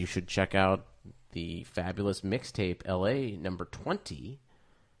 and you should check out the fabulous mixtape LA number 20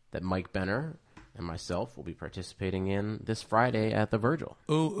 that Mike Benner and myself will be participating in this Friday at the Virgil.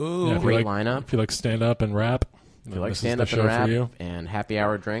 Ooh. Yeah, Great lineup. If you like stand up and rap. If you like This is stand-up the and show for rap you. and happy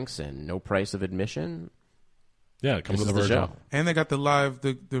hour drinks and no price of admission, Yeah, come this to the is the Virgil. show. And they got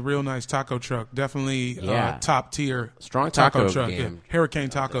the real nice taco truck. Definitely Yeah. top tier. Strong taco truck. game. Yeah. Hurricane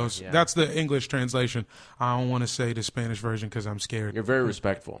Tacos. Yeah. That's the English translation. I don't want to say the Spanish version because I'm scared. You're very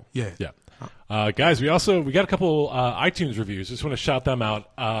respectful. Yeah. Yeah. Guys, we got a couple iTunes reviews. Just want to shout them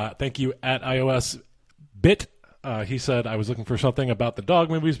out. Thank you at iOS Bit. He said, I was looking for something about the dog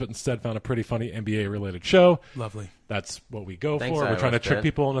movies, but instead found a pretty funny NBA-related show. Lovely. That's what we go Thanks, for. We're trying to iOS trick Bit.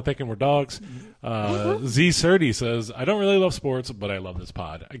 people into thinking we're dogs. Z Surdy says, I don't really love sports, but I love this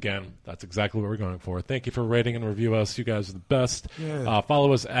pod. Again, that's exactly what we're going for. Thank you for rating and review us. You guys are the best. Yeah.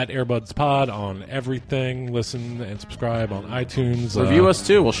 Follow us at AirbudsPod on everything. Listen and subscribe on iTunes. Review us,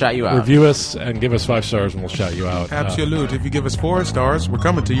 too. We'll shout you out. Review us and give us 5 stars, and we'll shout you out. Absolute. If you give us 4 stars, we're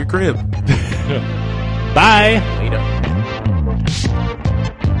coming to your crib. Bye. Later.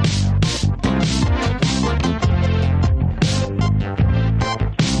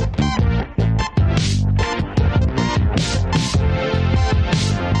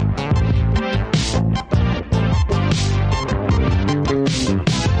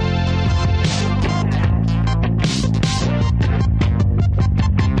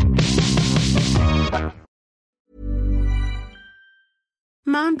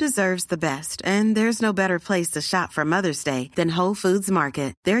 Mom deserves the best, and there's no better place to shop for Mother's Day than Whole Foods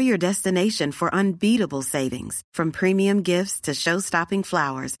Market. They're your destination for unbeatable savings, from premium gifts to show-stopping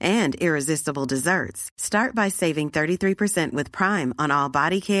flowers and irresistible desserts. Start by saving 33% with Prime on all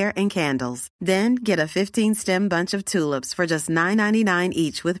body care and candles. Then get a 15-stem bunch of tulips for just $9.99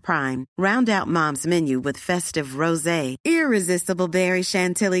 each with Prime. Round out Mom's menu with festive rosé, irresistible berry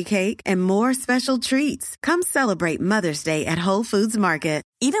chantilly cake, and more special treats. Come celebrate Mother's Day at Whole Foods Market.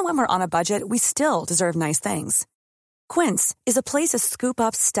 Even when we're on a budget, we still deserve nice things. Quince is a place to scoop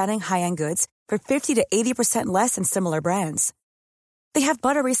up stunning high-end goods for 50 to 80% less than similar brands. They have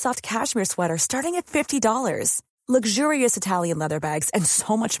buttery soft cashmere sweaters starting at $50, luxurious Italian leather bags, and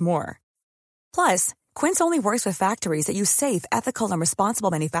so much more. Plus, Quince only works with factories that use safe, ethical, and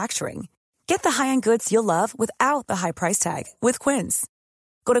responsible manufacturing. Get the high-end goods you'll love without the high price tag with Quince.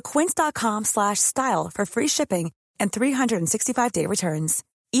 Go to quince.com/style for free shipping and 365-day returns.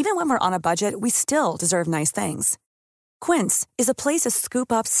 Even when we're on a budget, we still deserve nice things. Quince is a place to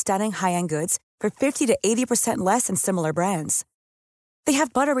scoop up stunning high-end goods for 50 to 80% less than similar brands. They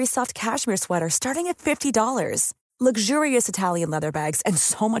have buttery soft cashmere sweaters starting at $50, luxurious Italian leather bags, and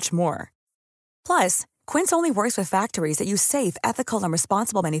so much more. Plus, Quince only works with factories that use safe, ethical, and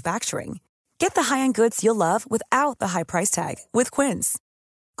responsible manufacturing. Get the high-end goods you'll love without the high price tag with Quince.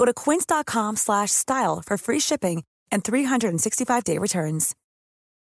 Go to quince.com/style for free shipping and 365-day returns.